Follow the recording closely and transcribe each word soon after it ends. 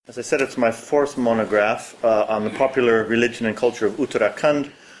As I said, it's my fourth monograph on the popular religion and culture of Uttarakhand,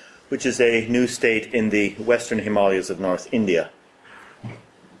 which is a new state in the western Himalayas of North India.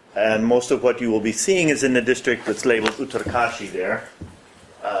 And most of what you will be seeing is in the district that's labeled Uttarkashi there.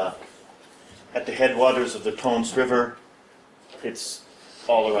 At the headwaters of the Tons River, it's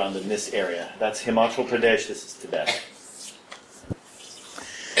all around in this area. That's Himachal Pradesh, this is Tibet.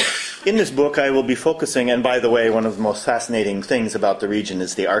 In this book I will be focusing, and by the way, one of the most fascinating things about the region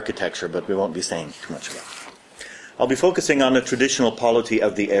is the architecture, but we won't be saying too much about it. I'll be focusing on the traditional polity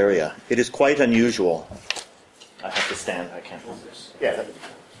of the area. It is quite unusual. I have to stand, I can't move this. Yeah,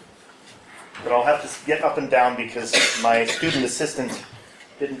 but I'll have to get up and down because my student assistant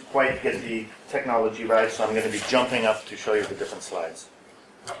didn't quite get the technology right, so I'm going to be jumping up to show you the different slides.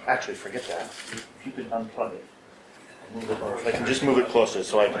 Actually, forget that. If you could unplug it. Move it, or if I can just move it closer,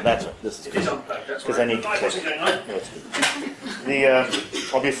 so I can. That's it. This is because I need to close it.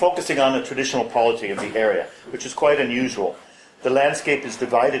 I'll be focusing on the traditional polity of the area, which is quite unusual. The landscape is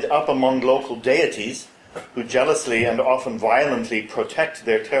divided up among local deities who jealously and often violently protect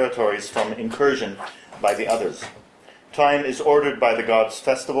their territories from incursion by the others. Time is ordered by the gods'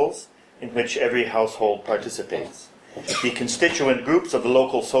 festivals, in which every household participates. The constituent groups of the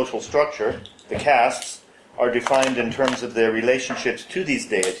local social structure, the castes, are defined in terms of their relationships to these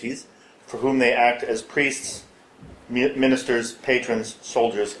deities, for whom they act as priests, ministers, patrons,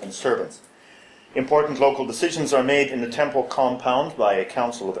 soldiers, and servants. Important local decisions are made in the temple compound by a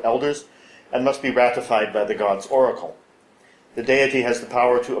council of elders and must be ratified by the god's oracle. The deity has the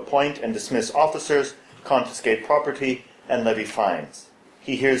power to appoint and dismiss officers, confiscate property, and levy fines.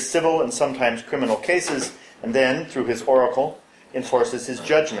 He hears civil and sometimes criminal cases, and then, through his oracle, enforces his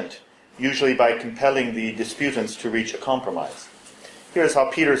judgment, usually by compelling the disputants to reach a compromise. Here's how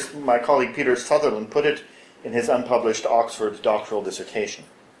my colleague Peter Sutherland put it in his unpublished Oxford doctoral dissertation.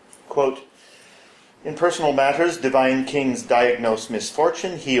 Quote, "In personal matters, divine kings diagnose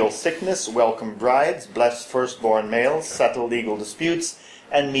misfortune, heal sickness, welcome brides, bless firstborn males, settle legal disputes,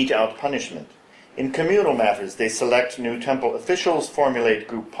 and mete out punishment. In communal matters, they select new temple officials, formulate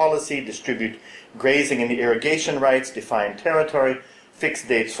group policy, distribute grazing and irrigation rights, define territory, fix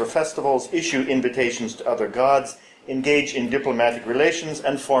dates for festivals, issue invitations to other gods, engage in diplomatic relations,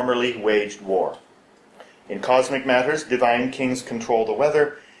 and formerly waged war. In cosmic matters, divine kings control the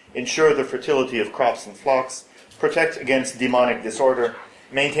weather, ensure the fertility of crops and flocks, protect against demonic disorder,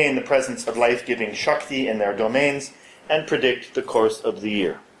 maintain the presence of life-giving Shakti in their domains, and predict the course of the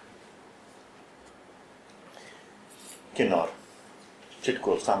year." Kinnor,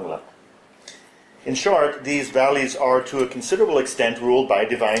 Chitkul Sangla. In short, these valleys are to a considerable extent ruled by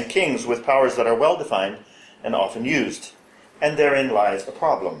divine kings with powers that are well defined and often used, and therein lies a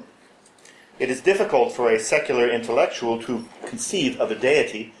problem. It is difficult for a secular intellectual to conceive of a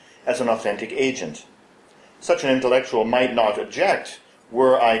deity as an authentic agent. Such an intellectual might not object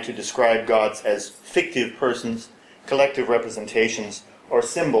were I to describe gods as fictive persons, collective representations, or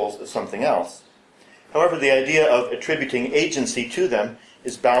symbols of something else. However, the idea of attributing agency to them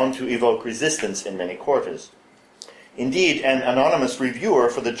is bound to evoke resistance in many quarters. Indeed, an anonymous reviewer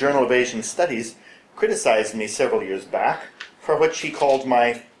for the Journal of Asian Studies criticized me several years back for what she called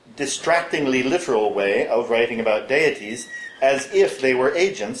my distractingly literal way of writing about deities as if they were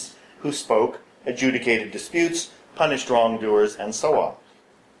agents who spoke, adjudicated disputes, punished wrongdoers, and so on.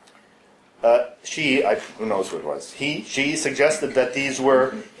 Who knows who it was? She suggested that these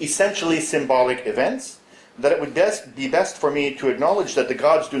were essentially symbolic events, that it would be best for me to acknowledge that the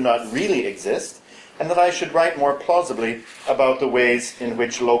gods do not really exist, and that I should write more plausibly about the ways in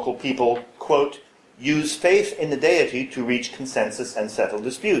which local people, quote, use faith in the deity to reach consensus and settle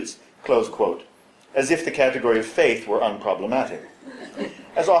disputes, close quote, as if the category of faith were unproblematic.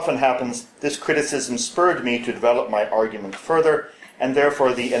 As often happens, this criticism spurred me to develop my argument further, and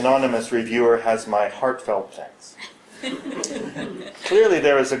therefore the anonymous reviewer has my heartfelt thanks. Clearly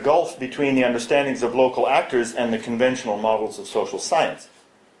there is a gulf between the understandings of local actors and the conventional models of social science.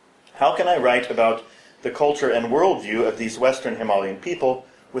 How can I write about the culture and worldview of these Western Himalayan people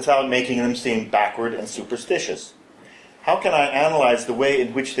without making them seem backward and superstitious? How can I analyze the way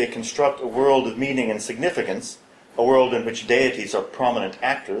in which they construct a world of meaning and significance, a world in which deities are prominent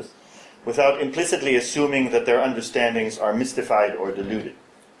actors, without implicitly assuming that their understandings are mystified or deluded?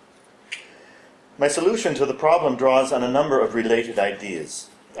 My solution to the problem draws on a number of related ideas.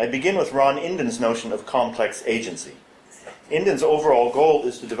 I begin with Ron Inden's notion of complex agency. Inden's overall goal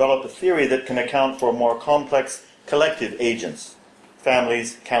is to develop a theory that can account for more complex collective agents,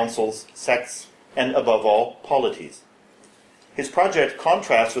 families, councils, sects, and above all, polities. His project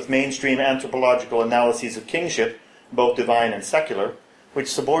contrasts with mainstream anthropological analyses of kingship, both divine and secular, which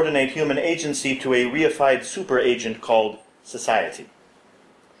subordinate human agency to a reified super-agent called society.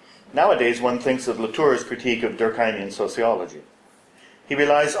 Nowadays, one thinks of Latour's critique of Durkheimian sociology. He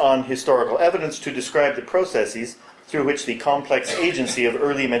relies on historical evidence to describe the processes through which the complex agency of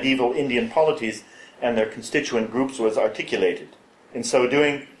early medieval Indian polities and their constituent groups was articulated. In so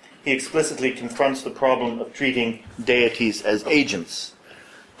doing, he explicitly confronts the problem of treating deities as agents.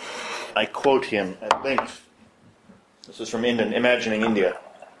 I quote him at length. This is from Imagining India.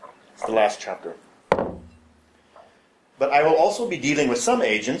 It's the last chapter. But I will also be dealing with some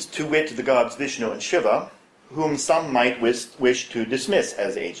agents, to wit the gods Vishnu and Shiva, whom some might wish to dismiss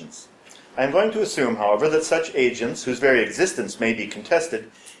as agents. I am going to assume, however, that such agents, whose very existence may be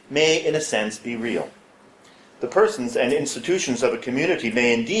contested, may, in a sense, be real. The persons and institutions of a community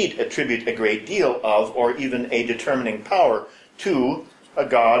may indeed attribute a great deal of, or even a determining power, to a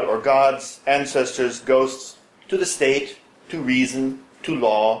god or gods, ancestors, ghosts, to the state, to reason, to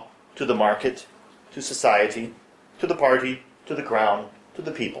law, to the market, to society, to the party, to the crown, to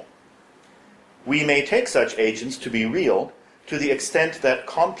the people. We may take such agents to be real to the extent that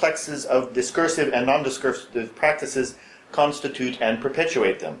complexes of discursive and non-discursive practices constitute and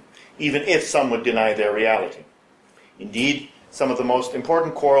perpetuate them, even if some would deny their reality. Indeed, some of the most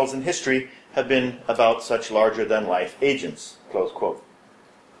important quarrels in history have been about such larger-than-life agents." Close quote.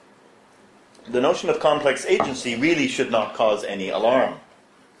 The notion of complex agency really should not cause any alarm.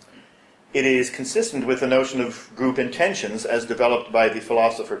 It is consistent with the notion of group intentions as developed by the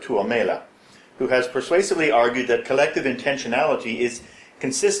philosopher Tuomela, who has persuasively argued that collective intentionality is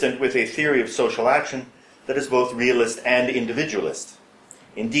consistent with a theory of social action that is both realist and individualist.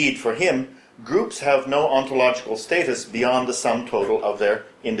 Indeed, for him, groups have no ontological status beyond the sum total of their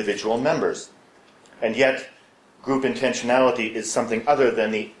individual members. And yet, group intentionality is something other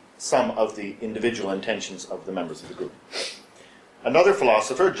than the sum of the individual intentions of the members of the group. Another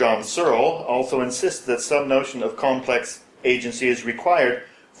philosopher, John Searle, also insists that some notion of complex agency is required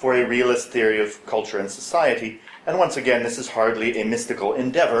for a realist theory of culture and society, and once again, this is hardly a mystical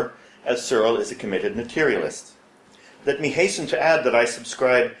endeavor, as Searle is a committed materialist. Let me hasten to add that I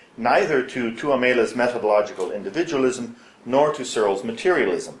subscribe neither to Tuomela's methodological individualism nor to Searle's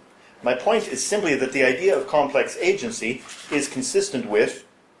materialism. My point is simply that the idea of complex agency is consistent with,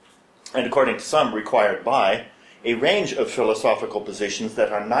 and according to some required by, a range of philosophical positions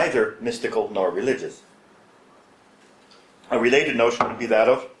that are neither mystical nor religious. A related notion would be that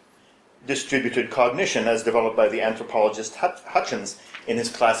of distributed cognition, as developed by the anthropologist Hutchins in his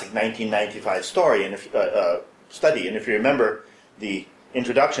classic 1995 study. And if you remember the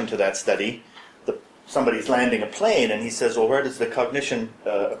introduction to that study, somebody's landing a plane, and he says, well, where does the cognition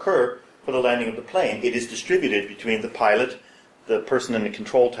occur for the landing of the plane? It is distributed between the pilot, the person in the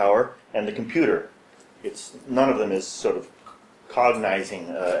control tower, and the computer. None of them is sort of cognizing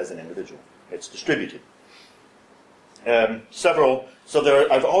as an individual. It's distributed. I've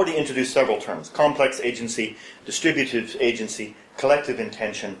already introduced several terms: complex agency, distributive agency, collective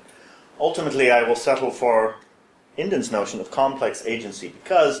intention. Ultimately, I will settle for Inden's notion of complex agency,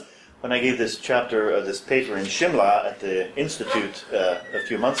 because when I gave this paper in Shimla at the Institute a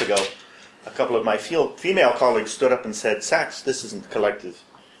few months ago, a couple of my female colleagues stood up and said, "Sachs, this isn't collective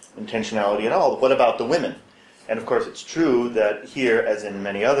intentionality at all. What about the women?" And of course, it's true that here, as in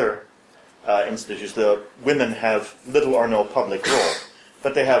many other institutions, the women have little or no public role,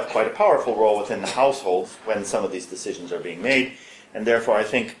 but they have quite a powerful role within the households when some of these decisions are being made, and therefore I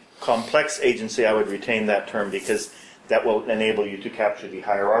think complex agency, I would retain that term, because that will enable you to capture the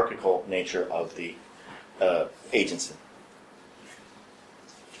hierarchical nature of the agency.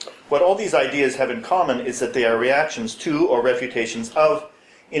 What all these ideas have in common is that they are reactions to or refutations of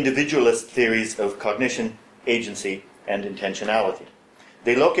individualist theories of cognition, agency, and intentionality.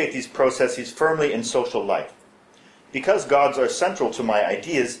 They locate these processes firmly in social life. Because gods are central to my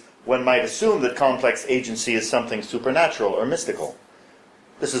ideas, one might assume that complex agency is something supernatural or mystical.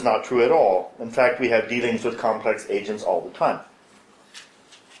 This is not true at all. In fact, we have dealings with complex agents all the time.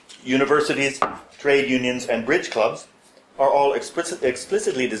 Universities, trade unions, and bridge clubs are all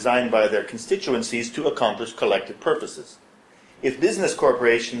explicitly designed by their constituencies to accomplish collective purposes. If business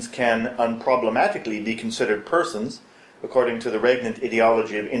corporations can unproblematically be considered persons, according to the regnant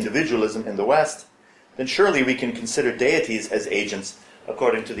ideology of individualism in the West, then surely we can consider deities as agents,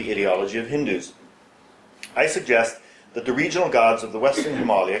 according to the ideology of Hindus. I suggest that the regional gods of the Western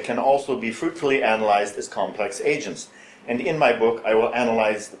Himalaya can also be fruitfully analyzed as complex agents, and in my book I will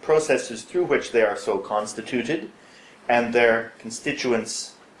analyze the processes through which they are so constituted, and their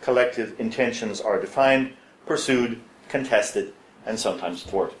constituents' collective intentions are defined, pursued, contested, and sometimes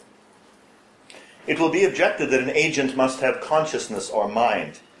thwarted. It will be objected that an agent must have consciousness or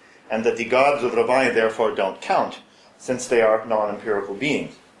mind, and that the gods of Ravai therefore don't count, since they are non-empirical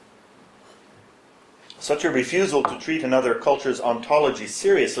beings. Such a refusal to treat another culture's ontology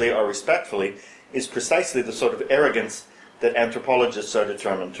seriously or respectfully is precisely the sort of arrogance that anthropologists are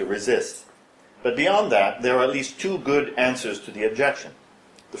determined to resist. But beyond that, there are at least two good answers to the objection.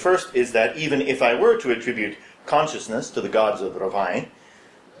 The first is that even if I were to attribute consciousness to the gods of Ravai,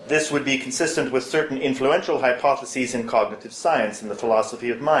 this would be consistent with certain influential hypotheses in cognitive science and the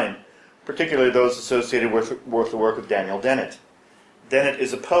philosophy of mind, particularly those associated with the work of Daniel Dennett. Dennett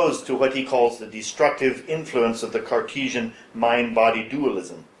is opposed to what he calls the destructive influence of the Cartesian mind-body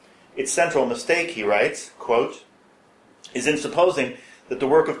dualism. Its central mistake, he writes, quote, is in supposing that the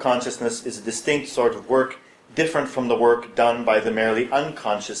work of consciousness is a distinct sort of work different from the work done by the merely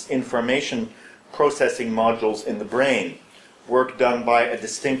unconscious information processing modules in the brain, work done by a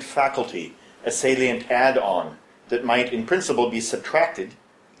distinct faculty, a salient add-on that might in principle be subtracted,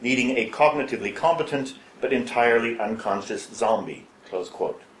 needing a cognitively competent but entirely unconscious zombie, close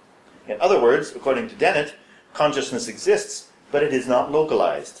quote. In other words, according to Dennett, consciousness exists, but it is not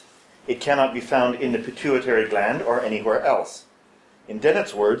localized. It cannot be found in the pituitary gland or anywhere else. In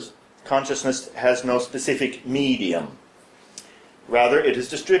Dennett's words, consciousness has no specific medium. Rather, it is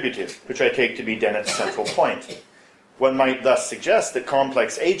distributive, which I take to be Dennett's central point. One might thus suggest that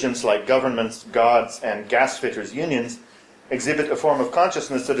complex agents like governments, gods, and gasfitters' unions exhibit a form of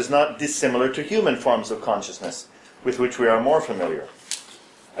consciousness that is not dissimilar to human forms of consciousness, with which we are more familiar.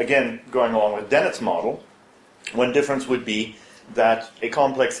 Again, going along with Dennett's model, one difference would be that a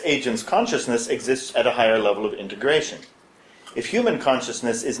complex agent's consciousness exists at a higher level of integration. If human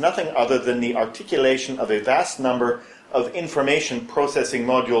consciousness is nothing other than the articulation of a vast number of information processing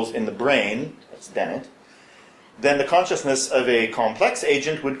modules in the brain, that's Dennett, then the consciousness of a complex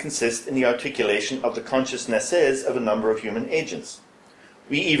agent would consist in the articulation of the consciousnesses of a number of human agents.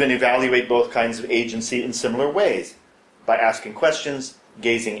 We even evaluate both kinds of agency in similar ways, by asking questions,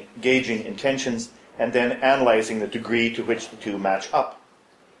 gauging intentions, and then analyzing the degree to which the two match up.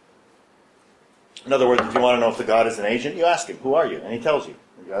 In other words, if you want to know if the god is an agent, you ask him, who are you? And he tells you.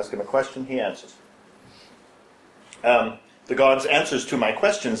 If you ask him a question, he answers. The god's answers to my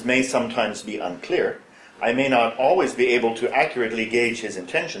questions may sometimes be unclear. I may not always be able to accurately gauge his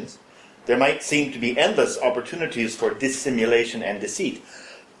intentions. There might seem to be endless opportunities for dissimulation and deceit.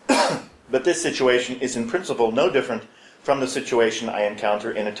 But this situation is in principle no different from the situation I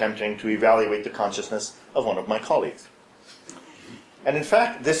encounter in attempting to evaluate the consciousness of one of my colleagues. And in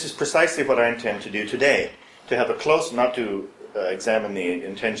fact, this is precisely what I intend to do today, to have a close, not to examine the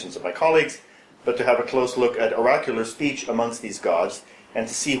intentions of my colleagues, but to have a close look at oracular speech amongst these gods, and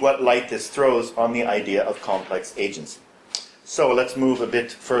to see what light this throws on the idea of complex agency. So let's move a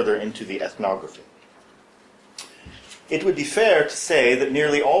bit further into the ethnography. It would be fair to say that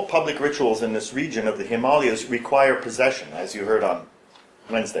nearly all public rituals in this region of the Himalayas require possession, as you heard on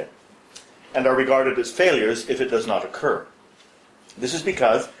Wednesday, and are regarded as failures if it does not occur. This is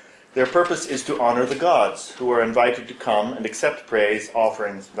because their purpose is to honor the gods, who are invited to come and accept praise,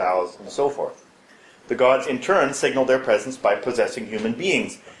 offerings, vows, and so forth. The gods in turn signal their presence by possessing human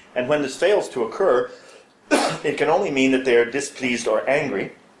beings, and when this fails to occur, it can only mean that they are displeased or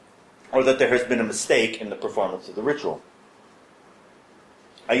angry, or that there has been a mistake in the performance of the ritual.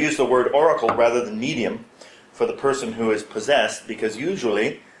 I use the word oracle rather than medium for the person who is possessed, because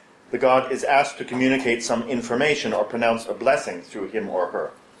usually the god is asked to communicate some information or pronounce a blessing through him or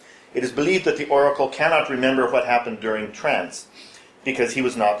her. It is believed that the oracle cannot remember what happened during trance, because he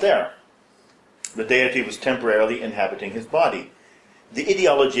was not there. The deity was temporarily inhabiting his body. The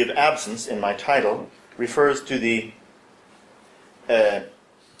ideology of absence in my title refers to the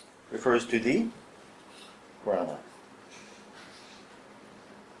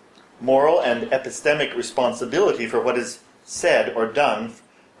moral and epistemic responsibility for what is said or done,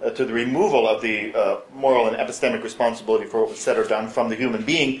 to the removal of the moral and epistemic responsibility for what was said or done from the human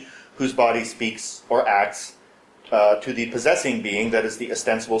being whose body speaks or acts, to the possessing being that is the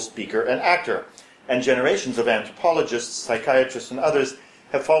ostensible speaker and actor. And generations of anthropologists, psychiatrists, and others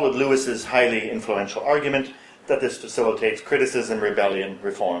have followed Lewis's highly influential argument that this facilitates criticism, rebellion,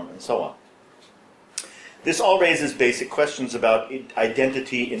 reform, and so on. This all raises basic questions about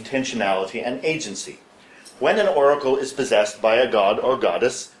identity, intentionality, and agency. When an oracle is possessed by a god or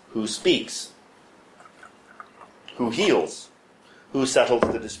goddess, who speaks? Who heals? Who settles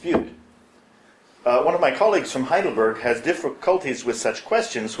the dispute? One of my colleagues from Heidelberg has difficulties with such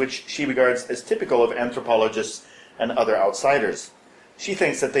questions, which she regards as typical of anthropologists and other outsiders. She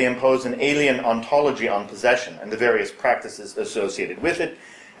thinks that they impose an alien ontology on possession and the various practices associated with it,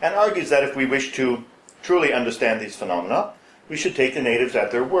 and argues that if we wish to truly understand these phenomena, we should take the natives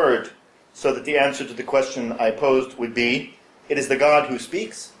at their word, so that the answer to the question I posed would be, it is the God who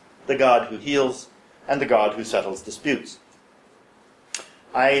speaks, the God who heals, and the God who settles disputes.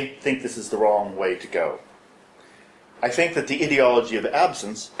 I think this is the wrong way to go. I think that the ideology of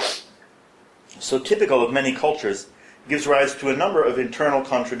absence, so typical of many cultures, gives rise to a number of internal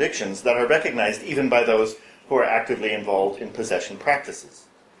contradictions that are recognized even by those who are actively involved in possession practices.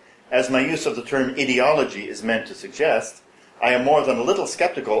 As my use of the term ideology is meant to suggest, I am more than a little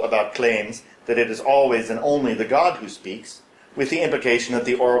skeptical about claims that it is always and only the God who speaks, with the implication that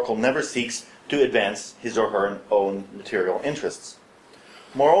the oracle never seeks to advance his or her own material interests.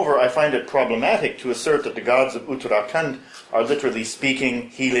 Moreover, I find it problematic to assert that the gods of Uttarakhand are literally speaking,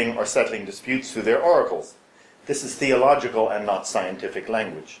 healing, or settling disputes through their oracles. This is theological and not scientific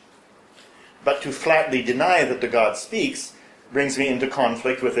language. But to flatly deny that the God speaks brings me into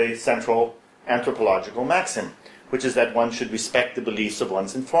conflict with a central anthropological maxim, which is that one should respect the beliefs of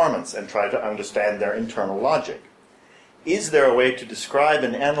one's informants and try to understand their internal logic. Is there a way to describe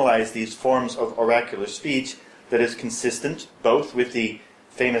and analyze these forms of oracular speech that is consistent both with the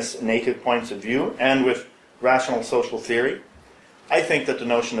famous native points of view and with rational social theory? I think that the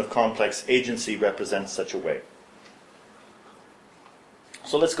notion of complex agency represents such a way.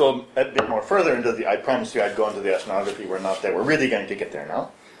 So let's go a bit more further into the, I promised you I'd go into the ethnography, we're not there, we're really going to get there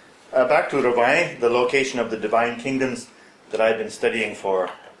now. Back to Ravai, the location of the divine kingdoms that I've been studying for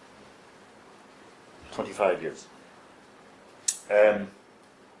 25 years.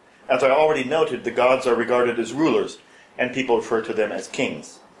 As I already noted, the gods are regarded as rulers, and people refer to them as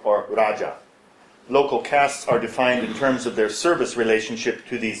kings, or Raja. Local castes are defined in terms of their service relationship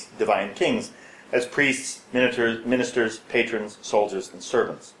to these divine kings, as priests, ministers, patrons, soldiers, and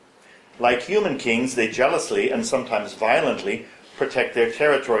servants. Like human kings, they jealously and sometimes violently protect their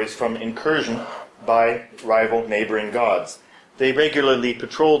territories from incursion by rival neighboring gods. They regularly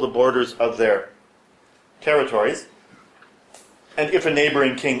patrol the borders of their territories, and if a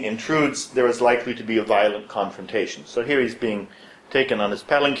neighboring king intrudes, there is likely to be a violent confrontation. So here he's being taken on his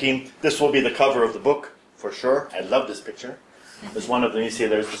palanquin. This will be the cover of the book, for sure. I love this picture. There's one of them, you see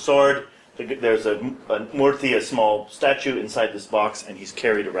there's the sword, there's a murti, a small statue inside this box, and he's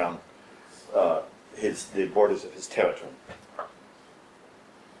carried around the borders of his territory.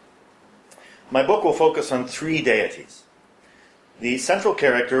 My book will focus on 3 deities. The central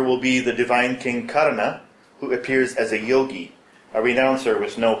character will be the divine king Karna, who appears as a yogi, a renouncer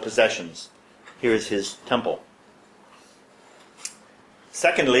with no possessions. Here is his temple.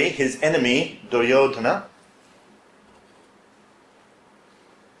 Secondly, his enemy, Duryodhana,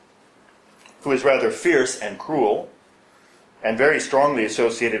 who is rather fierce and cruel, and very strongly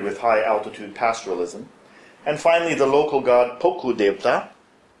associated with high-altitude pastoralism. And finally, the local god Pokudevta,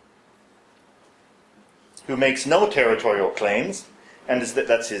 who makes no territorial claims, and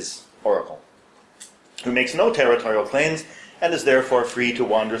that's his oracle, who makes no territorial claims and is therefore free to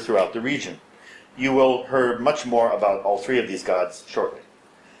wander throughout the region. You will hear much more about all 3 of these gods shortly.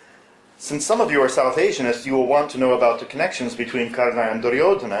 Since some of you are South Asianists, you will want to know about the connections between Karna and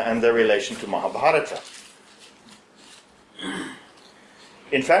Duryodhana and their relation to Mahabharata.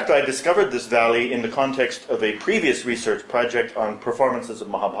 In fact, I discovered this valley in the context of a previous research project on performances of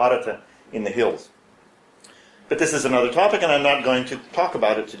Mahabharata in the hills. But this is another topic, and I'm not going to talk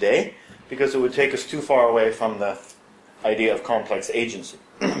about it today, because it would take us too far away from the idea of complex agency.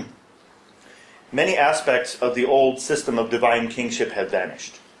 Many aspects of the old system of divine kingship have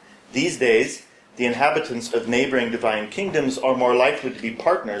vanished. These days, the inhabitants of neighboring divine kingdoms are more likely to be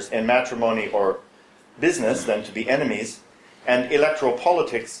partners in matrimony or business than to be enemies, and electoral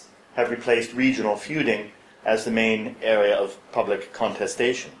politics have replaced regional feuding as the main area of public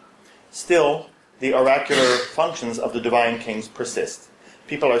contestation. Still, the oracular functions of the divine kings persist.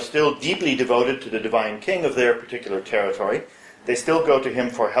 People are still deeply devoted to the divine king of their particular territory. They still go to him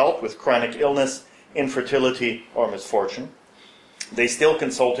for help with chronic illness, infertility, or misfortune. They still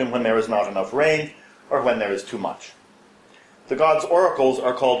consult him when there is not enough rain or when there is too much. The god's oracles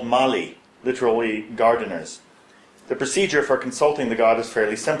are called mali, literally gardeners. The procedure for consulting the god is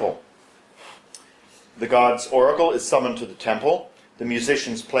fairly simple. The god's oracle is summoned to the temple. The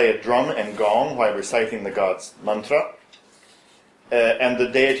musicians play a drum and gong while reciting the god's mantra. And the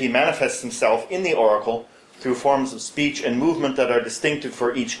deity manifests himself in the oracle through forms of speech and movement that are distinctive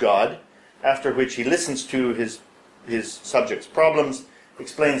for each god, after which he listens to his subjects' problems,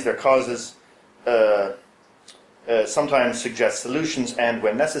 explains their causes, sometimes suggests solutions, and,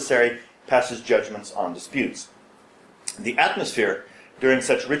 when necessary, passes judgments on disputes. The atmosphere during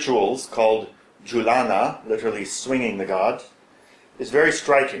such rituals, called julana, literally swinging the god, is very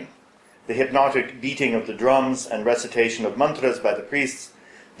striking. The hypnotic beating of the drums and recitation of mantras by the priests,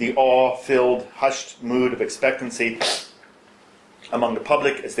 the awe-filled, hushed mood of expectancy among the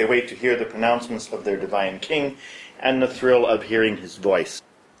public as they wait to hear the pronouncements of their divine king, and the thrill of hearing his voice.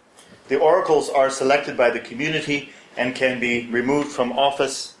 The oracles are selected by the community and can be removed from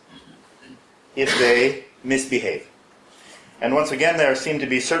office if they misbehave. And once again, there seem to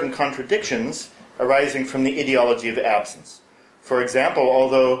be certain contradictions arising from the ideology of absence. For example,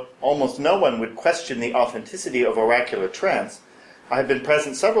 although almost no one would question the authenticity of oracular trance, I have been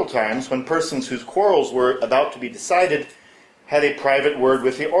present several times when persons whose quarrels were about to be decided had a private word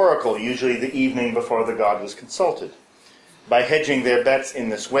with the oracle, usually the evening before the god was consulted. By hedging their bets in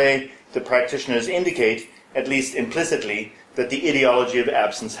this way, the practitioners indicate, at least implicitly, that the ideology of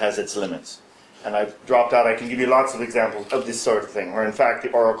absence has its limits. And I've dropped out, I can give you lots of examples of this sort of thing, where in fact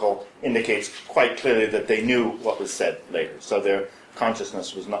the oracle indicates quite clearly that they knew what was said later. So their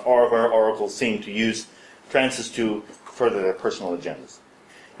consciousness was not, or where oracles seem to use trances to further their personal agendas.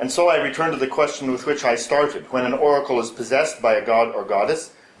 And so I return to the question with which I started. When an oracle is possessed by a god or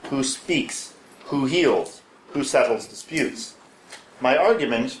goddess, who speaks, who heals, who settles disputes? My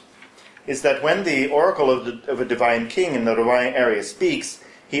argument is that when the oracle of a divine king in the divine area speaks,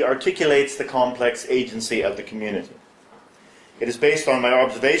 he articulates the complex agency of the community. It is based on my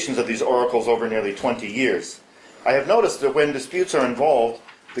observations of these oracles over nearly 20 years. I have noticed that when disputes are involved,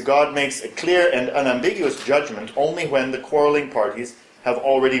 the god makes a clear and unambiguous judgment only when the quarreling parties have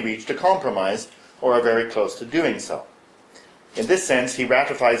already reached a compromise or are very close to doing so. In this sense, he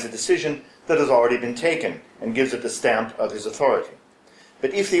ratifies a decision that has already been taken and gives it the stamp of his authority.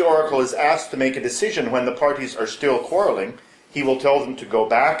 But if the oracle is asked to make a decision when the parties are still quarreling, he will tell them to go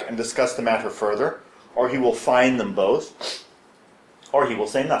back and discuss the matter further, or he will fine them both, or he will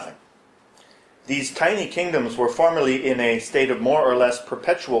say nothing. These tiny kingdoms were formerly in a state of more or less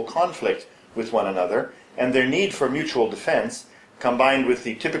perpetual conflict with one another, and their need for mutual defense, combined with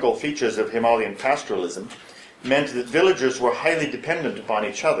the typical features of Himalayan pastoralism, meant that villagers were highly dependent upon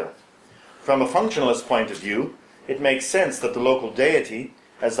each other. From a functionalist point of view, it makes sense that the local deity,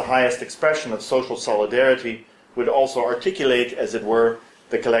 as the highest expression of social solidarity, would also articulate, as it were,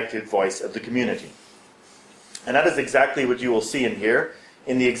 the collective voice of the community. And that is exactly what you will see in here,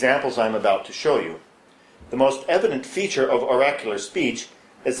 in the examples I'm about to show you. The most evident feature of oracular speech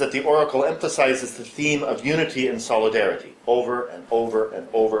is that the oracle emphasizes the theme of unity and solidarity over and over and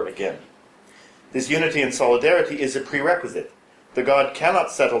over again. This unity and solidarity is a prerequisite. The god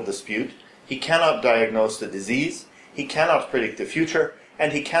cannot settle dispute, he cannot diagnose the disease, he cannot predict the future,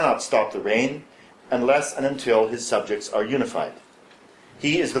 and he cannot stop the rain, unless and until his subjects are unified.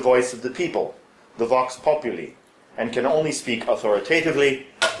 He is the voice of the people, the vox populi, and can only speak authoritatively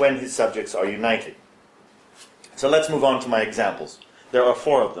when his subjects are united. So let's move on to my examples. There are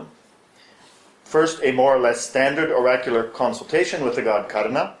 4 of them. First, a more or less standard oracular consultation with the god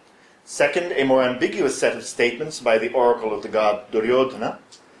Karna. Second, a more ambiguous set of statements by the oracle of the god Duryodhana.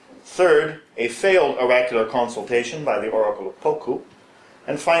 Third, a failed oracular consultation by the oracle of Poku.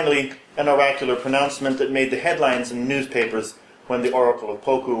 And finally, an oracular pronouncement that made the headlines in the newspapers when the oracle of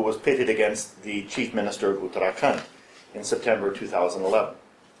Poku was pitted against the chief minister of Uttarakhand in September 2011.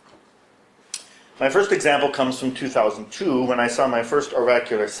 My first example comes from 2002, when I saw my first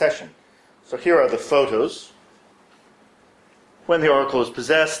oracular session. So here are the photos. When the oracle is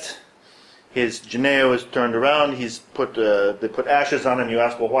possessed, his janeo is turned around, they put ashes on him. You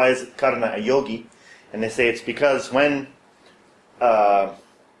ask, well, why is Karna a yogi? And they say it's because when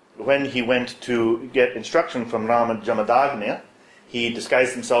he went to get instruction from Rama Jamadagnya, he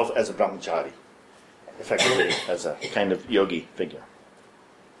disguised himself as a brahmachari, effectively as a kind of yogi figure.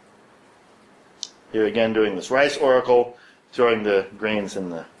 Here again doing this rice oracle, throwing the grains in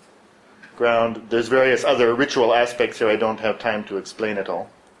the ground. There's various other ritual aspects here. I don't have time to explain it all.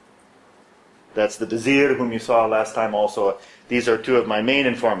 That's the vizier, whom you saw last time also. These are 2 of my main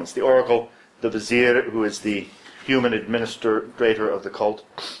informants. The oracle, the vizier, who is the human administrator of the cult.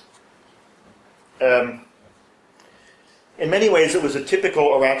 In many ways, it was a typical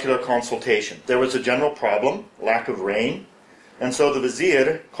oracular consultation. There was a general problem, lack of rain, and so the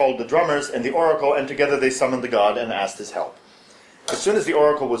vizier called the drummers and the oracle, and together they summoned the god and asked his help. As soon as the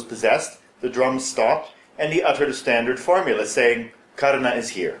oracle was possessed, the drums stopped, and he uttered a standard formula, saying, Karna is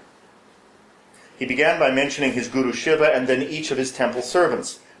here. He began by mentioning his guru Shiva, and then each of his temple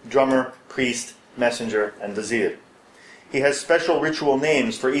servants, drummer, priest, messenger, and vizier. He has special ritual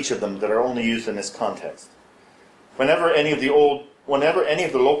names for each of them that are only used in this context. Whenever any of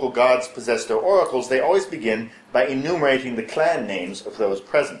the local gods possess their oracles, they always begin by enumerating the clan names of those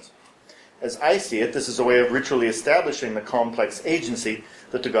present. As I see it, this is a way of ritually establishing the complex agency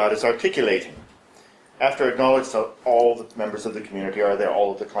that the god is articulating. After acknowledging that all the members of the community are there,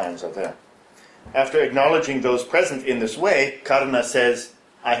 all of the clans are there. After acknowledging those present in this way, Karna says,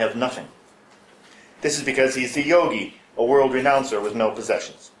 I have nothing. This is because he's the yogi, a world renouncer with no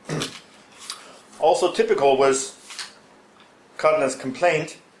possessions. Also typical was Karna's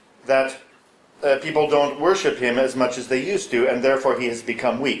complaint that people don't worship him as much as they used to, and therefore he has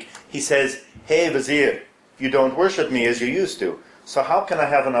become weak. He says, hey Vizier, you don't worship me as you used to, so how can I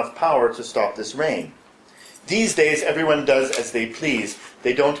have enough power to stop this rain? These days everyone does as they please.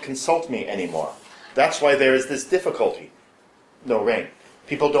 They don't consult me anymore. That's why there is this difficulty. No rain.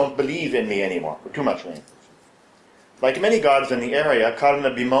 People don't believe in me anymore. Too much rain. Like many gods in the area, Karna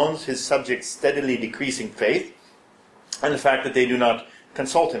bemoans his subjects' steadily decreasing faith and the fact that they do not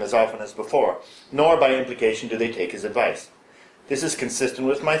consult him as often as before, nor by implication do they take his advice. This is consistent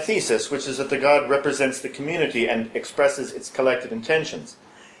with my thesis, which is that the god represents the community and expresses its collective intentions.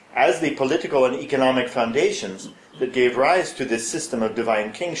 As the political and economic foundations that gave rise to this system of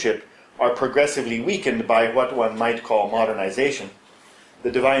divine kingship are progressively weakened by what one might call modernization,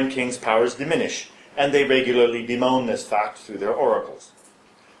 the divine king's powers diminish, and they regularly bemoan this fact through their oracles.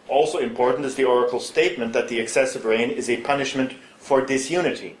 Also important is the oracle's statement that the excessive rain is a punishment for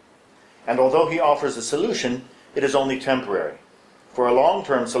disunity, and although he offers a solution, it is only temporary. For a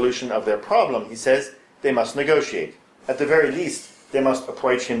long-term solution of their problem, he says, they must negotiate. At the very least, they must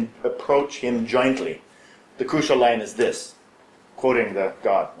approach him jointly. The crucial line is this, quoting the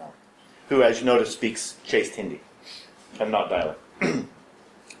god now, who, as you notice, speaks chaste Hindi, and not dialect.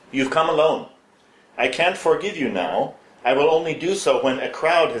 You've come alone. I can't forgive you now. I will only do so when a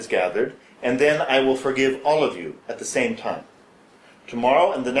crowd has gathered, and then I will forgive all of you at the same time.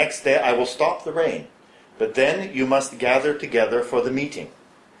 Tomorrow and the next day I will stop the rain, but then you must gather together for the meeting.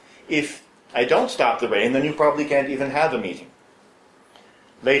 If I don't stop the rain, then you probably can't even have a meeting.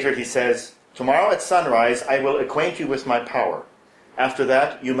 Later he says, tomorrow at sunrise I will acquaint you with my power. After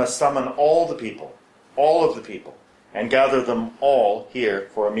that you must summon all of the people, and gather them all here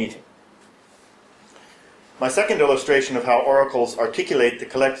for a meeting. My second illustration of how oracles articulate the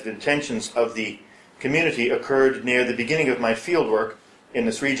collected intentions of the community occurred near the beginning of my fieldwork in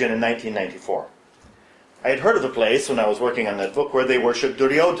this region in 1994. I had heard of a place when I was working on that book where they worshipped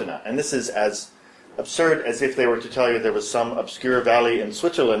Duryodhana, and this is as absurd as if they were to tell you there was some obscure valley in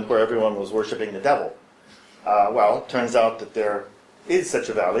Switzerland where everyone was worshipping the devil. Well, it turns out that there is such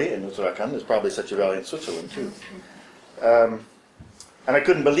a valley in Uttarakhand. There's probably such a valley in Switzerland too. And I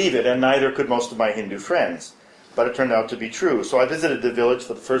couldn't believe it, and neither could most of my Hindu friends. But it turned out to be true. So I visited the village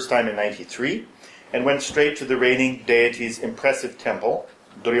for the first time in '93 and went straight to the reigning deity's impressive temple,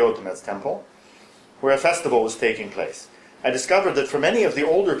 Duryodhana's temple, where a festival was taking place. I discovered that for many of the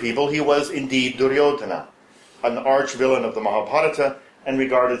older people he was indeed Duryodhana, an arch-villain of the Mahabharata and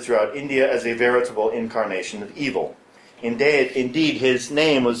regarded throughout India as a veritable incarnation of evil. Indeed, his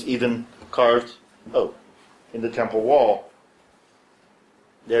name was even carved in the temple wall.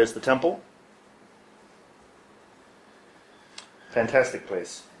 There's the temple. Fantastic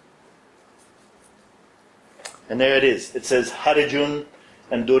place. And there it is. It says Harijun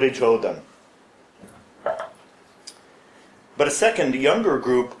and Duryodhan. But a second, younger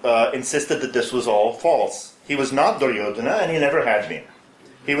group insisted that this was all false. He was not Duryodhana, and he never had been.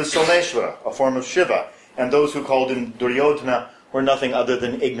 He was Someshvara, a form of Shiva, and those who called him Duryodhana were nothing other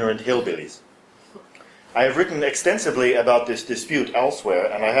than ignorant hillbillies. I have written extensively about this dispute elsewhere,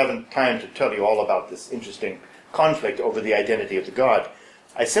 and I haven't time to tell you all about this interesting conflict over the identity of the god.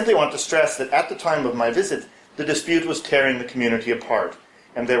 I simply want to stress that at the time of my visit, the dispute was tearing the community apart,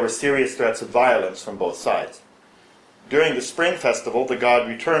 and there were serious threats of violence from both sides. During the spring festival, the god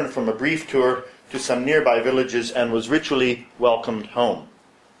returned from a brief tour to some nearby villages and was ritually welcomed home.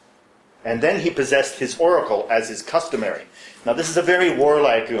 And then he possessed his oracle as is customary. Now this is a very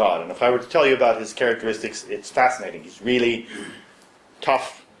warlike god, and if I were to tell you about his characteristics, it's fascinating. He's really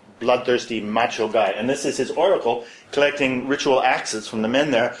tough, bloodthirsty, macho guy. And this is his oracle, collecting ritual axes from the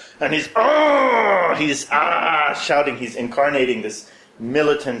men there, and he's shouting. He's incarnating this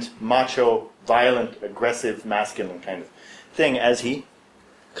militant, macho, violent, aggressive, masculine kind of thing as he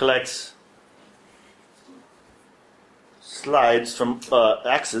collects slides from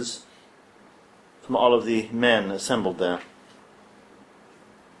axes from all of the men assembled there.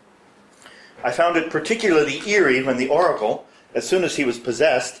 I found it particularly eerie when the oracle, as soon as he was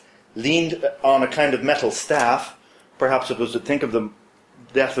possessed, leaned on a kind of metal staff. Perhaps it was to think of the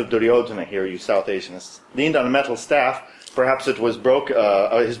death of Duryodhana here, you South Asianists. Leaned on a metal staff. Perhaps it was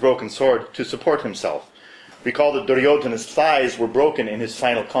his broken sword to support himself. Recall that Duryodhana's thighs were broken in his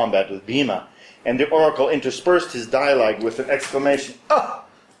final combat with Bhima, and the oracle interspersed his dialogue with an exclamation, "Ah!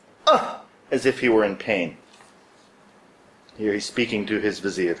 Ah!" as if he were in pain. Here he's speaking to his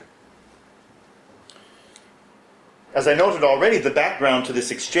vizier. As I noted already, the background to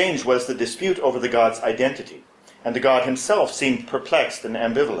this exchange was the dispute over the god's identity, and the god himself seemed perplexed and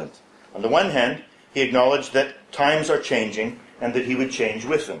ambivalent. On the one hand, he acknowledged that times are changing and that he would change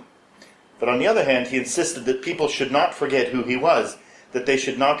with them. But on the other hand, he insisted that people should not forget who he was, that they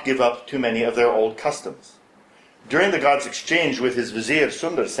should not give up too many of their old customs. During the god's exchange with his vizier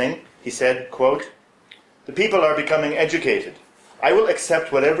Sundar Singh, he said, quote, "The people are becoming educated. I will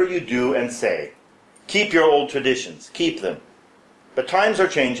accept whatever you do and say. Keep your old traditions, keep them. But times are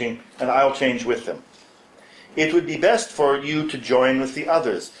changing, and I'll change with them. It would be best for you to join with the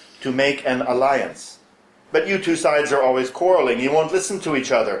others, to make an alliance. But you two sides are always quarreling. You won't listen to each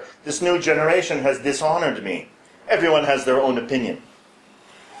other. This new generation has dishonored me. Everyone has their own opinion."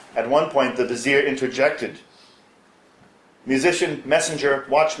 At one point, the vizier interjected, "Musician, messenger,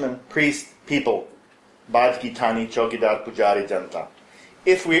 watchman, priest, people, Bad Gitani, Chokidar, Pujari, Janta.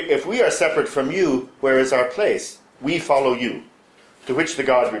 If we are separate from you, where is our place? We follow you." To which the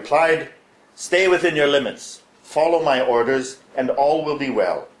god replied, "Stay within your limits. Follow my orders, and all will be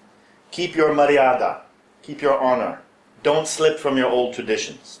well. Keep your maryada. Keep your honor. Don't slip from your old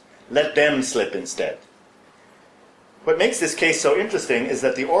traditions. Let them slip instead." What makes this case so interesting is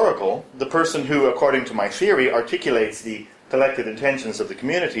that the oracle, the person who, according to my theory, articulates the collected intentions of the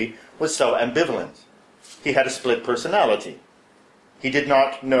community, was so ambivalent. He had a split personality. He did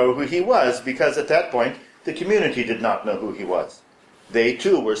not know who he was because at that point the community did not know who he was. They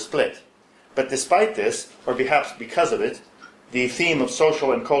too were split. But despite this, or perhaps because of it, the theme of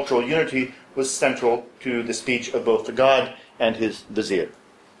social and cultural unity was central to the speech of both the god and his vizier.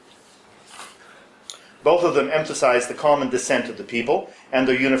 Both of them emphasized the common descent of the people and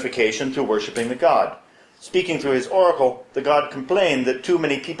their unification through worshipping the god. Speaking through his oracle, the god complained that too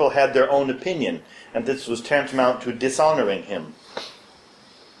many people had their own opinion, and this was tantamount to dishonoring him.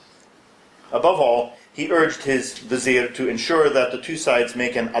 Above all, he urged his vizier to ensure that the two sides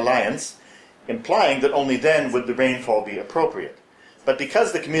make an alliance, implying that only then would the rainfall be appropriate. But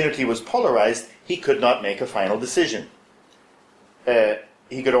because the community was polarized, he could not make a final decision.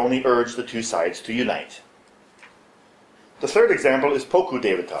 He could only urge the two sides to unite. The third example is Poku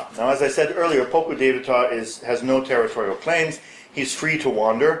Devata. Now, as I said earlier, Poku Devata has no territorial claims. He's free to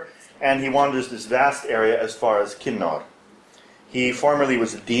wander, and he wanders this vast area as far as Kinnor. He formerly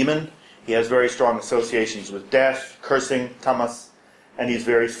was a demon. He has very strong associations with death, cursing, tamas, and he's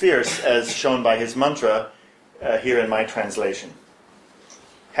very fierce, as shown by his mantra here in my translation.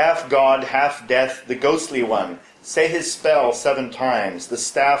 "Half God, half death, the ghostly one. Say his spell 7 times, the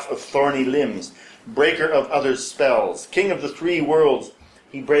staff of thorny limbs, breaker of others' spells, king of the 3 worlds.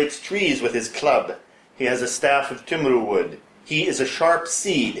 He breaks trees with his club. He has a staff of timru wood. He is a sharp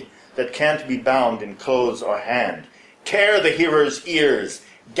seed that can't be bound in clothes or hand. Tear the hearer's ears,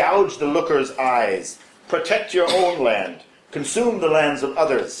 gouge the looker's eyes, protect your own land, consume the lands of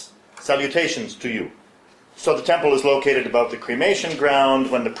others. Salutations to you." So the temple is located above the cremation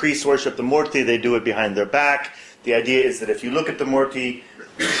ground. When the priests worship the murti, they do it behind their back. The idea is that if you look at the murti,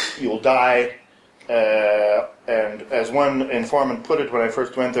 you'll die. And as one informant put it when I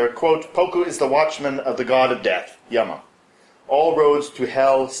first went there, quote, "Poku is the watchman of the god of death, Yama. All roads to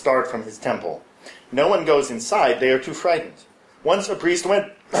hell start from his temple. No one goes inside, they are too frightened. Once a priest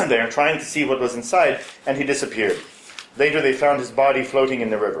went there trying to see what was inside, and he disappeared. Later they found his body floating in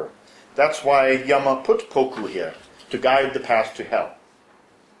the river. That's why Yama put Poku here, to guide the path to hell."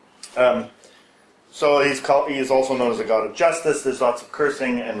 So he is also known as a god of justice. There's lots of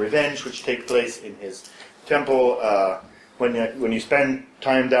cursing and revenge which take place in his temple. When you spend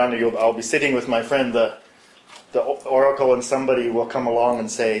time down there, I'll be sitting with my friend, the oracle, and somebody will come along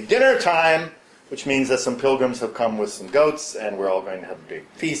and say, "Dinner time," which means that some pilgrims have come with some goats, and we're all going to have a big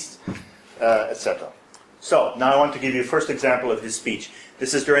feast, etc. So, now I want to give you a first example of his speech.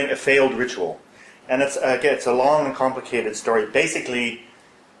 This is during a failed ritual. And it's a long and complicated story. Basically,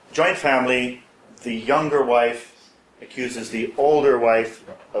 joint family, the younger wife accuses the older wife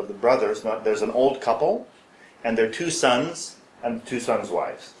of the brothers. There's an old couple, and their 2 sons, and the 2 sons'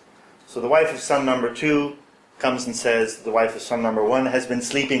 wives. So the wife of son number 2 comes and says the wife of son number 1 has been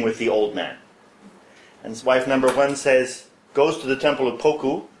sleeping with the old man. And wife number 1 goes to the temple of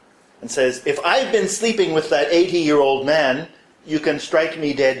Poku, and says, "If I've been sleeping with that 80-year-old man, you can strike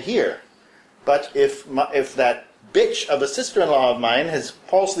me dead here. But if that bitch of a sister-in-law of mine has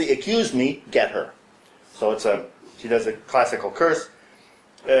falsely accused me, get her." So she does a classical curse.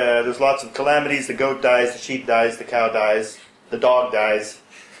 There's lots of calamities. The goat dies, the sheep dies, the cow dies, the dog dies.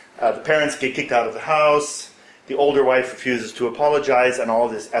 The parents get kicked out of the house. The older wife refuses to apologize, and all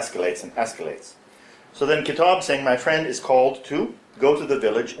this escalates and escalates. So then Kitab Singh, my friend, is called to go to the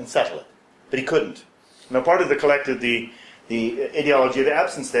village and settle it. But he couldn't. Now, part of the collective, the ideology of the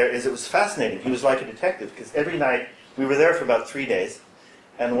absence there is it was fascinating. He was like a detective, because every night, we were there for about 3 days,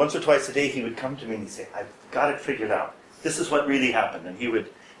 and once or twice a day he would come to me and he'd say, I've got it figured out. This is what really happened. And he would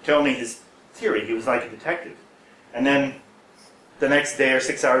tell me his theory. He was like a detective. And then the next day or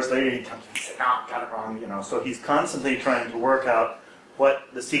 6 hours later, he'd come to me and say, no, I got it wrong. So he's constantly trying to work out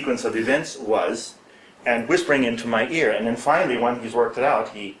what the sequence of events was and whispering into my ear. And then finally, when he's worked it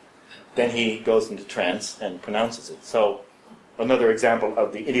out, then he goes into trance and pronounces it. So another example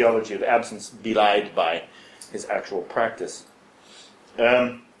of the ideology of absence belied by his actual practice.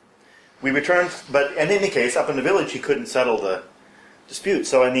 We returned, but in any case, up in the village, he couldn't settle the dispute.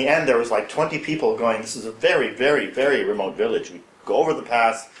 So in the end, there was like 20 people going, this is a very, very, very remote village. We go over the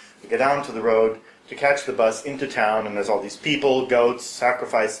pass, we get down to the road to catch the bus into town, and there's all these people, goats,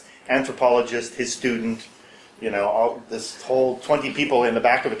 sacrifice, anthropologist, his student, all this whole 20 people in the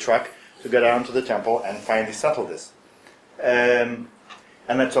back of a truck to go down to the temple and finally settle this. And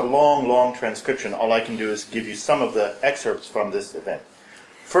it's a long, long transcription. All I can do is give you some of the excerpts from this event.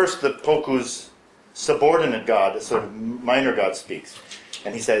 First, the Poku's subordinate god, a sort of minor god, speaks.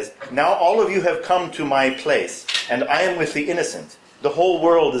 And he says, now all of you have come to my place, and I am with the innocent. The whole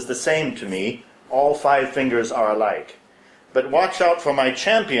world is the same to me. All 5 fingers are alike. But watch out for my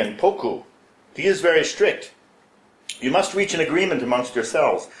champion, Poku. He is very strict. You must reach an agreement amongst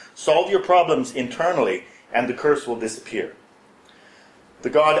yourselves. Solve your problems internally, and the curse will disappear. The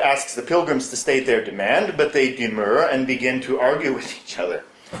god asks the pilgrims to state their demand, but they demur and begin to argue with each other.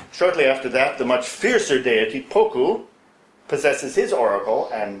 Shortly after that, the much fiercer deity, Poku, possesses his oracle,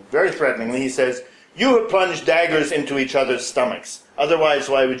 and very threateningly he says, you have plunged daggers into each other's stomachs. Otherwise,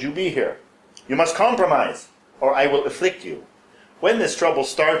 why would you be here? You must compromise, or I will afflict you. When this trouble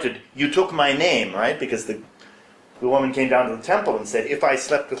started, you took my name, right? Because the woman came down to the temple and said, if I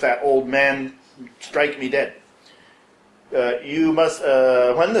slept with that old man, strike me dead.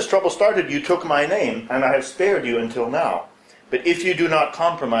 When this trouble started, you took my name, and I have spared you until now. But if you do not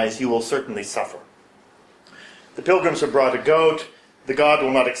compromise, you will certainly suffer. The pilgrims have brought a goat. The god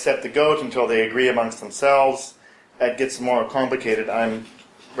will not accept the goat until they agree amongst themselves. It gets more complicated. I'm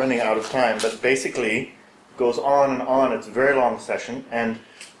running out of time, but basically it goes on and on. It's a very long session, and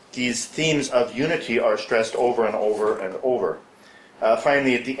these themes of unity are stressed over and over and over.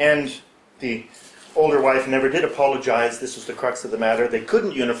 Finally, at the end, the older wife never did apologize. This was the crux of the matter. They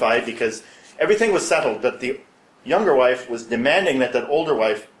couldn't unify because everything was settled, but the younger wife was demanding that older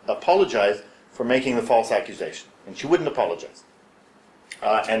wife apologize for making the false accusation, and she wouldn't apologize.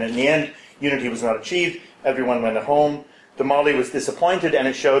 And in the end, unity was not achieved. Everyone went home. The Mali was disappointed, and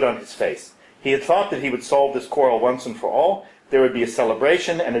it showed on his face. He had thought that he would solve this quarrel once and for all. There would be a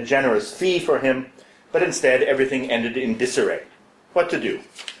celebration and a generous fee for him, but instead everything ended in disarray. What to do?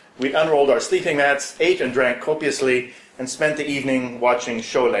 We unrolled our sleeping mats, ate and drank copiously, and spent the evening watching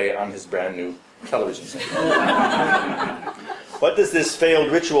Sholay on his brand new television set. What does this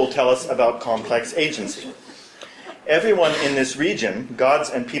failed ritual tell us about complex agency? Everyone in this region, gods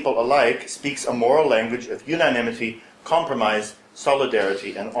and people alike, speaks a moral language of unanimity, compromise,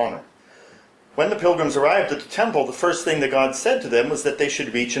 solidarity, and honor. When the pilgrims arrived at the temple, the first thing the god said to them was that they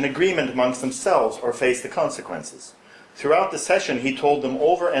should reach an agreement amongst themselves or face the consequences. Throughout the session, he told them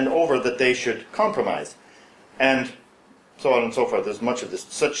over and over that they should compromise, and so on and so forth. There's much of this.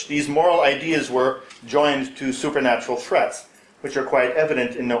 These moral ideas were joined to supernatural threats, which are quite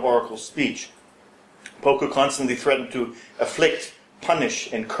evident in the oracle speech. Poku constantly threatened to afflict,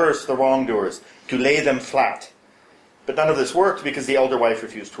 punish, and curse the wrongdoers, to lay them flat. But none of this worked because the elder wife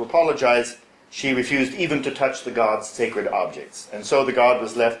refused to apologize. She refused even to touch the god's sacred objects. And so the god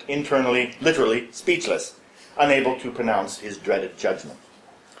was left internally, literally, speechless, unable to pronounce his dreaded judgment.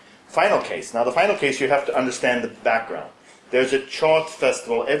 Final case. Now, the final case, you have to understand the background. There's a Chauth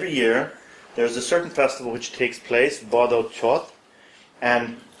festival every year. There's a certain festival which takes place, Bodo Chauth,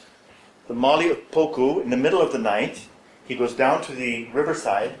 and the Mali of Poku, in the middle of the night, he goes down to the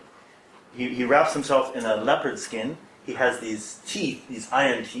riverside. He wraps himself in a leopard skin. He has these teeth, these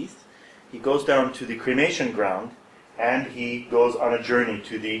iron teeth. He goes down to the cremation ground, and he goes on a journey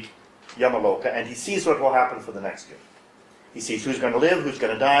to the Yamaloka, and he sees what will happen for the next year. He sees who's going to live, who's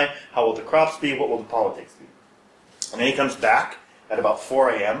going to die, how will the crops be, what will the politics be. And then he comes back at about 4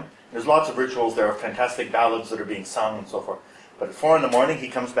 a.m. There's lots of rituals. There are fantastic ballads that are being sung and so forth. But at 4 in the morning, he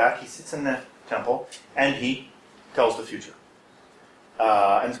comes back, he sits in the temple, and he tells the future.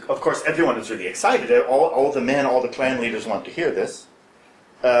 And of course, everyone is really excited. All the men, all the clan leaders want to hear this.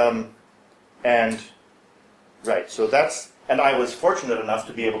 And I was fortunate enough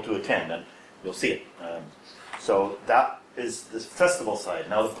to be able to attend, and you'll see it. So that is the festival side.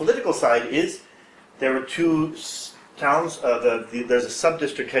 Now, the political side is there are two towns. There's a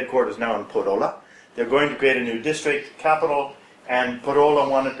sub-district headquarters now in Porola. They're going to create a new district capital, and Porola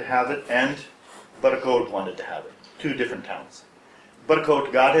wanted to have it, and Barakot wanted to have it. Two different towns.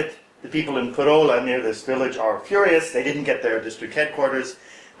 Barakot got it. The people in Porola near this village are furious. They didn't get their district headquarters.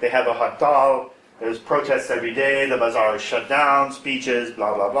 They have a hartal. There's protests every day. The bazaar is shut down. Speeches,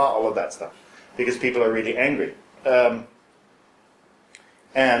 blah, blah, blah, all of that stuff. Because people are really angry.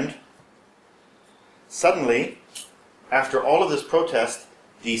 And suddenly, after all of this protest,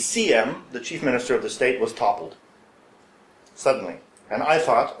 the CM, the chief minister of the state, was toppled. Suddenly. And I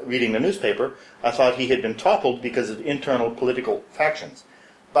thought, reading the newspaper, I thought he had been toppled because of internal political factions.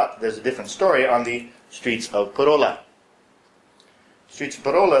 But there's a different story on the streets of Porola. Streets of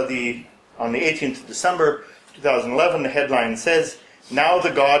Porola, on the 18th of December 2011, the headline says, "Now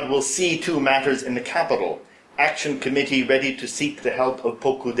the God will see to matters in the capital. Action committee ready to seek the help of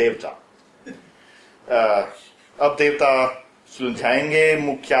Poku Devta." Ab Devta सुलझाएंगे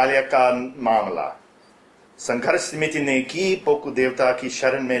मुख्यालय का मामला. संघर्ष समिति ने की पोकू देवता की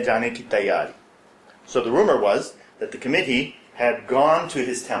शरण में जाने की तैयारी. So the rumor was that the committee had gone to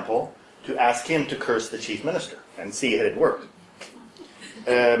his temple to ask him to curse the chief minister and see if it had worked.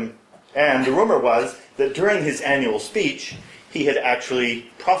 And the rumor was that during his annual speech, he had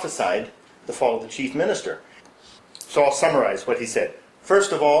actually prophesied the fall of the chief minister. So I'll summarize what he said.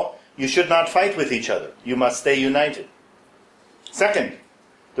 First of all, you should not fight with each other. You must stay united. Second,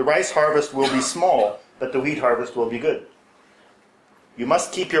 the rice harvest will be small, but the wheat harvest will be good. You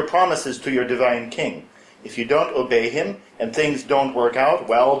must keep your promises to your divine king. If you don't obey him and things don't work out,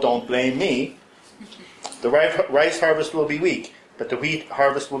 well, don't blame me. The rice harvest will be weak, but the wheat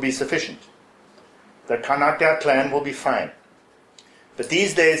harvest will be sufficient. The Kanaka clan will be fine. But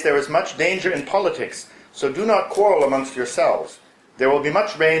these days there is much danger in politics, so do not quarrel amongst yourselves. There will be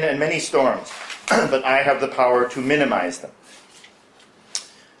much rain and many storms, but I have the power to minimize them.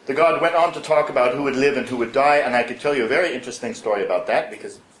 The god went on to talk about who would live and who would die, and I could tell you a very interesting story about that,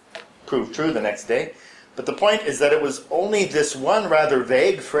 because it proved true the next day. But the point is that it was only this one rather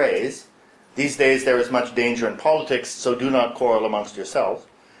vague phrase, "These days there is much danger in politics, so do not quarrel amongst yourselves,"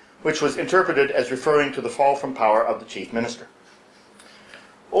 which was interpreted as referring to the fall from power of the chief minister.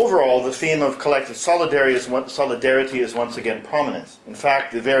 Overall, the theme of collective solidarity is once again prominent. In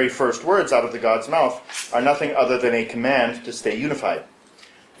fact, the very first words out of the god's mouth are nothing other than a command to stay unified.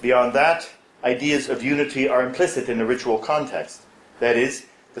 Beyond that, ideas of unity are implicit in the ritual context. That is,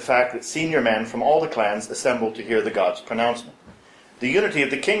 the fact that senior men from all the clans assemble to hear the god's pronouncement. The unity of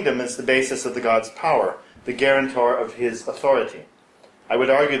the kingdom is the basis of the god's power, the guarantor of his authority. I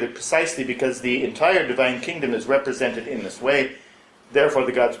would argue that precisely because the entire divine kingdom is represented in this way, therefore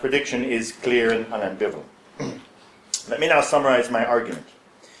the god's prediction is clear and unambivalent. Let me now summarize my argument.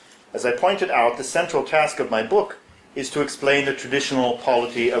 As I pointed out, the central task of my book is to explain the traditional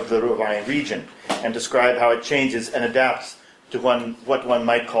polity of the Ravine region and describe how it changes and adapts to what one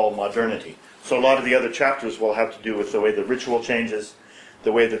might call modernity. So a lot of the other chapters will have to do with the way the ritual changes,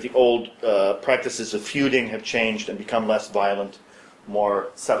 the way that the old practices of feuding have changed and become less violent, more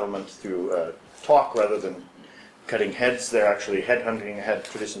settlement through talk rather than cutting heads. They're actually headhunting, had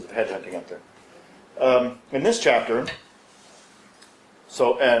traditions of headhunting up there. In this chapter,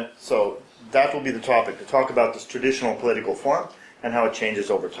 so that will be the topic, to talk about this traditional political form and how it changes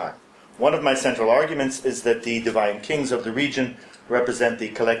over time. One of my central arguments is that the divine kings of the region represent the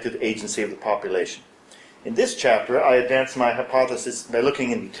collective agency of the population. In this chapter, I advance my hypothesis by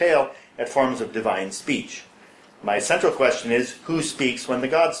looking in detail at forms of divine speech. My central question is, who speaks when the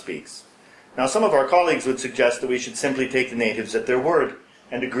god speaks? Now, some of our colleagues would suggest that we should simply take the natives at their word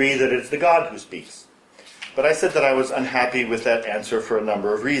and agree that it's the god who speaks. But I said that I was unhappy with that answer for a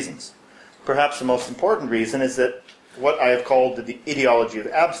number of reasons. Perhaps the most important reason is that what I have called the ideology of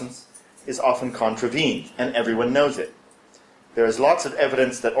absence is often contravened, and everyone knows it. There is lots of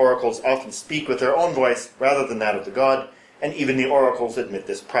evidence that oracles often speak with their own voice rather than that of the god, and even the oracles admit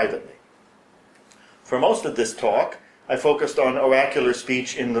this privately. For most of this talk, I focused on oracular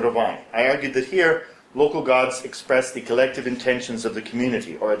speech in the Ravine. I argued that here, local gods express the collective intentions of the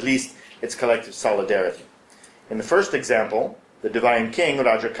community, or at least its collective solidarity. In the first example, the divine king,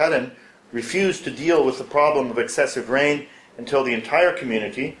 Raja Karan, refused to deal with the problem of excessive rain until the entire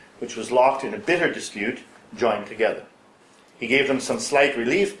community, which was locked in a bitter dispute, joined together. He gave them some slight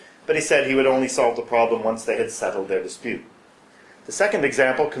relief, but he said he would only solve the problem once they had settled their dispute. The second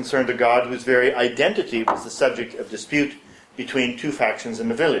example concerned a god whose very identity was the subject of dispute between two factions in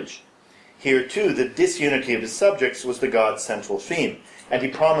the village. Here, too, the disunity of his subjects was the god's central theme, and he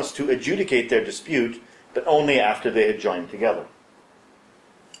promised to adjudicate their dispute, but only after they had joined together.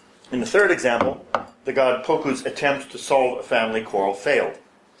 In the third example, the god Poku's attempt to solve a family quarrel failed,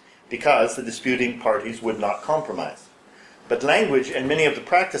 because the disputing parties would not compromise. But language and many of the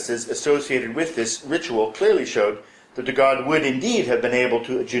practices associated with this ritual clearly showed that the god would indeed have been able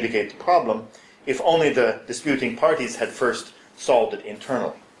to adjudicate the problem if only the disputing parties had first solved it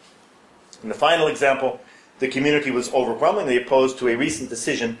internally. In the final example, the community was overwhelmingly opposed to a recent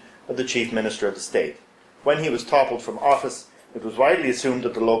decision of the chief minister of the state. When he was toppled from office, it was widely assumed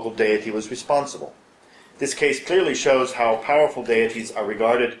that the local deity was responsible. This case clearly shows how powerful deities are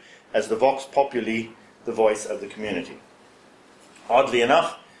regarded as the vox populi, the voice of the community. Oddly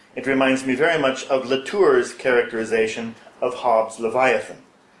enough, it reminds me very much of Latour's characterization of Hobbes' Leviathan.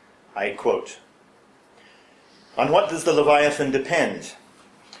 I quote, "On what does the Leviathan depend?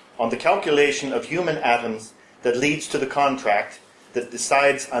 On the calculation of human atoms that leads to the contract that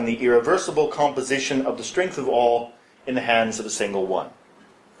decides on the irreversible composition of the strength of all in the hands of a single one.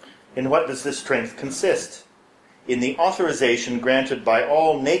 In what does this strength consist? In the authorization granted by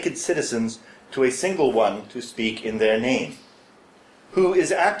all naked citizens to a single one to speak in their name. Who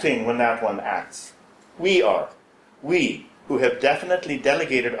is acting when that one acts? We are. We, who have definitely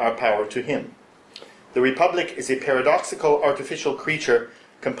delegated our power to him. The Republic is a paradoxical artificial creature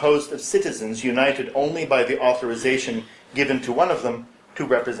composed of citizens united only by the authorization given to one of them to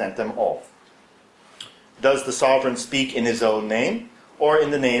represent them all. Does the sovereign speak in his own name, or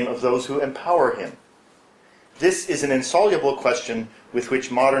in the name of those who empower him? This is an insoluble question with which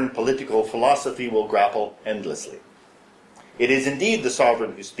modern political philosophy will grapple endlessly. It is indeed the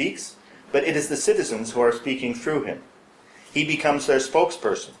sovereign who speaks, but it is the citizens who are speaking through him. He becomes their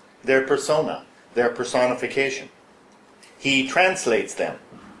spokesperson, their persona, their personification. He translates them,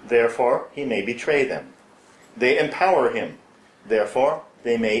 therefore he may betray them. They empower him, therefore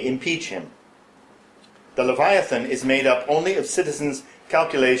they may impeach him. The Leviathan is made up only of citizens'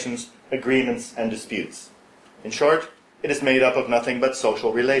 calculations, agreements, and disputes. In short, it is made up of nothing but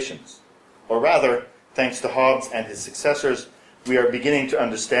social relations. Or rather, thanks to Hobbes and his successors, we are beginning to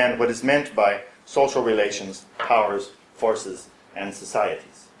understand what is meant by social relations, powers, forces, and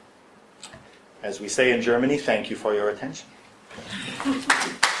societies. As we say in Germany, thank you for your attention.